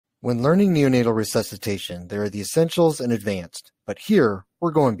When learning neonatal resuscitation, there are the essentials and advanced, but here we're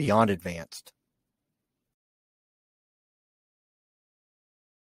going beyond advanced.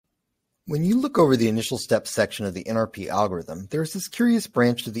 When you look over the initial steps section of the NRP algorithm, there's this curious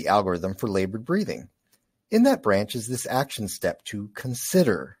branch to the algorithm for labored breathing. In that branch is this action step to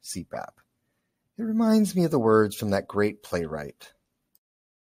consider CPAP. It reminds me of the words from that great playwright.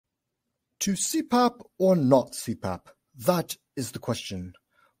 To CPAP or not CPAP, that is the question.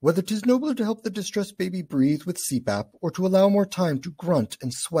 Whether 'tis nobler to help the distressed baby breathe with CPAP or to allow more time to grunt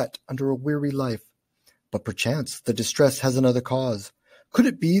and sweat under a weary life. But perchance the distress has another cause. Could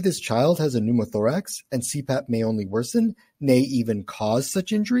it be this child has a pneumothorax and CPAP may only worsen, nay even cause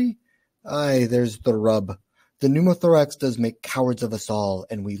such injury? Aye, there's the rub. The pneumothorax does make cowards of us all,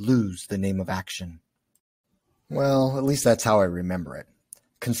 and we lose the name of action. Well, at least that's how I remember it.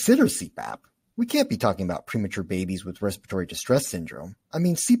 Consider CPAP. We can't be talking about premature babies with respiratory distress syndrome. I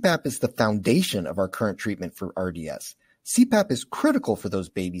mean, CPAP is the foundation of our current treatment for RDS. CPAP is critical for those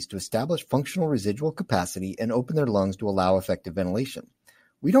babies to establish functional residual capacity and open their lungs to allow effective ventilation.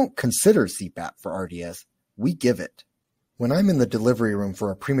 We don't consider CPAP for RDS, we give it. When I'm in the delivery room for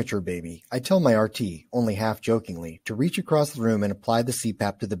a premature baby, I tell my RT, only half jokingly, to reach across the room and apply the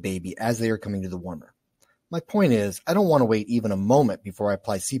CPAP to the baby as they are coming to the warmer. My point is, I don't want to wait even a moment before I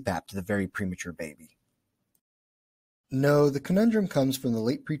apply CPAP to the very premature baby. No, the conundrum comes from the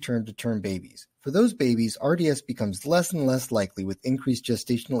late preterm to term babies. For those babies, RDS becomes less and less likely with increased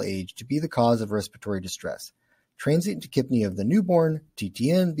gestational age to be the cause of respiratory distress. Transient tachypnea of the newborn,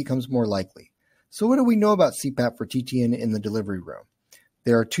 TTN, becomes more likely. So what do we know about CPAP for TTN in the delivery room?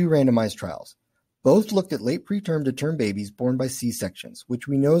 There are two randomized trials. Both looked at late preterm to term babies born by C-sections, which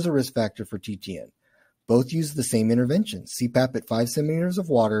we know is a risk factor for TTN. Both used the same intervention, CPAP at 5 centimeters of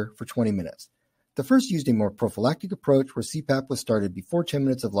water for 20 minutes. The first used a more prophylactic approach where CPAP was started before 10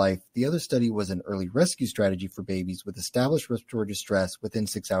 minutes of life. The other study was an early rescue strategy for babies with established respiratory distress within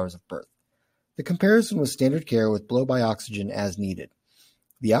 6 hours of birth. The comparison was standard care with blow-by oxygen as needed.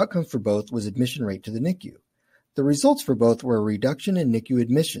 The outcome for both was admission rate to the NICU. The results for both were a reduction in NICU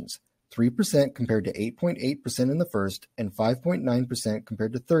admissions, 3% compared to 8.8% in the first and 5.9%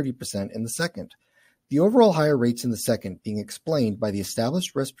 compared to 30% in the second. The overall higher rates in the second being explained by the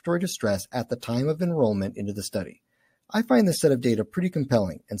established respiratory distress at the time of enrollment into the study. I find this set of data pretty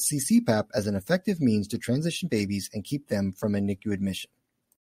compelling and see CPAP as an effective means to transition babies and keep them from a NICU admission.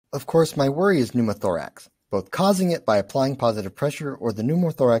 Of course, my worry is pneumothorax, both causing it by applying positive pressure or the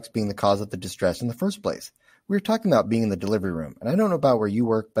pneumothorax being the cause of the distress in the first place. We were talking about being in the delivery room, and I don't know about where you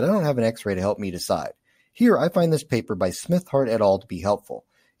work, but I don't have an x-ray to help me decide. Here, I find this paper by Smith, Hart et al. To be helpful.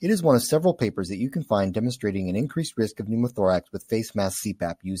 It is one of several papers that you can find demonstrating an increased risk of pneumothorax with face mask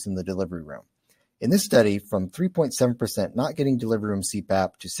CPAP used in the delivery room. In this study, from 3.7% not getting delivery room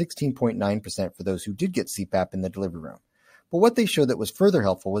CPAP to 16.9% for those who did get CPAP in the delivery room. But what they showed that was further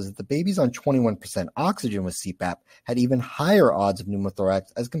helpful was that the babies on 21% oxygen with CPAP had even higher odds of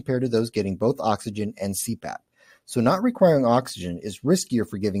pneumothorax as compared to those getting both oxygen and CPAP. So not requiring oxygen is riskier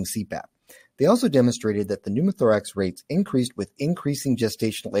for giving CPAP. They also demonstrated that the pneumothorax rates increased with increasing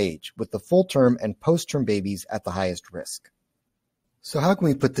gestational age, with the full-term and post-term babies at the highest risk. So how can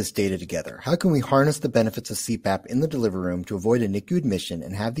we put this data together? How can we harness the benefits of CPAP in the delivery room to avoid a NICU admission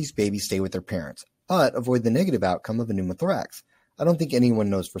and have these babies stay with their parents, but avoid the negative outcome of a pneumothorax? I don't think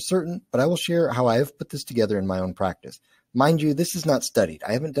anyone knows for certain, but I will share how I have put this together in my own practice. Mind you, this is not studied.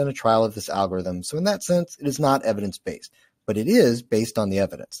 I haven't done a trial of this algorithm, so in that sense, it is not evidence-based, but it is based on the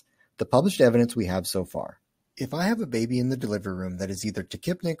evidence. The published evidence we have so far. If I have a baby in the delivery room that is either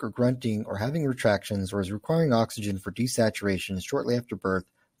tachypnic or grunting or having retractions or is requiring oxygen for desaturation shortly after birth,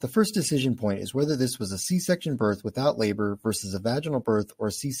 the first decision point is whether this was a C-section birth without labor versus a vaginal birth or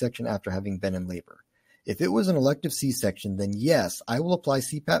a C-section after having been in labor. If it was an elective C-section, then yes, I will apply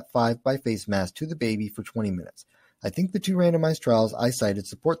CPAP 5 by face mask to the baby for 20 minutes. I think the two randomized trials I cited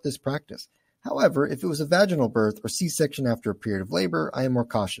support this practice. However, if it was a vaginal birth or C-section after a period of labor, I am more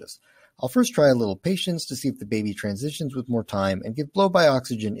cautious. I'll first try a little patience to see if the baby transitions with more time and give blow-by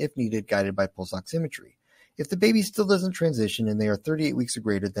oxygen if needed, guided by pulse oximetry. If the baby still doesn't transition and they are 38 weeks or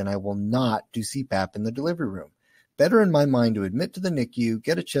greater, then I will not do CPAP in the delivery room. Better in my mind to admit to the NICU,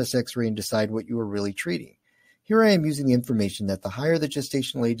 get a chest x-ray, and decide what you are really treating. Here I am using the information that the higher the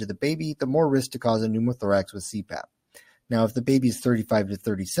gestational age of the baby, the more risk to cause a pneumothorax with CPAP. Now, if the baby is 35 to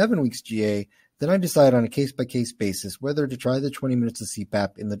 37 weeks GA, then I decide on a case-by-case basis whether to try the 20 minutes of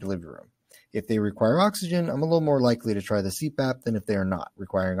CPAP in the delivery room. If they require oxygen, I'm a little more likely to try the CPAP than if they are not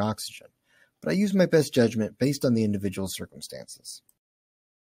requiring oxygen. But I use my best judgment based on the individual circumstances.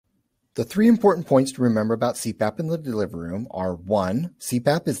 The three important points to remember about CPAP in the delivery room are 1.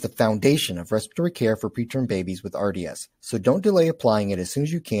 CPAP is the foundation of respiratory care for preterm babies with RDS, so don't delay applying it as soon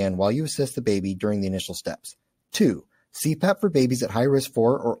as you can while you assess the baby during the initial steps. 2. CPAP for babies at high risk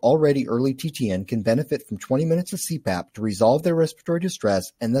for or already early TTN can benefit from 20 minutes of CPAP to resolve their respiratory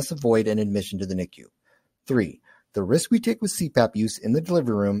distress and thus avoid an admission to the NICU. 3. The risk we take with CPAP use in the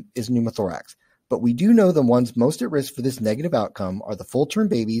delivery room is pneumothorax, but we do know the ones most at risk for this negative outcome are the full-term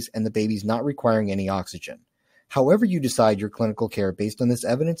babies and the babies not requiring any oxygen. However you decide your clinical care based on this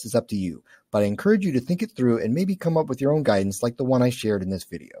evidence is up to you, but I encourage you to think it through and maybe come up with your own guidance like the one I shared in this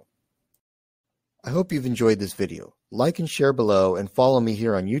video. I hope you've enjoyed this video. Like and share below and follow me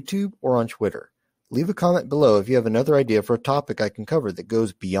here on YouTube or on Twitter. Leave a comment below if you have another idea for a topic I can cover that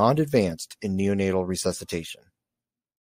goes beyond advanced in neonatal resuscitation.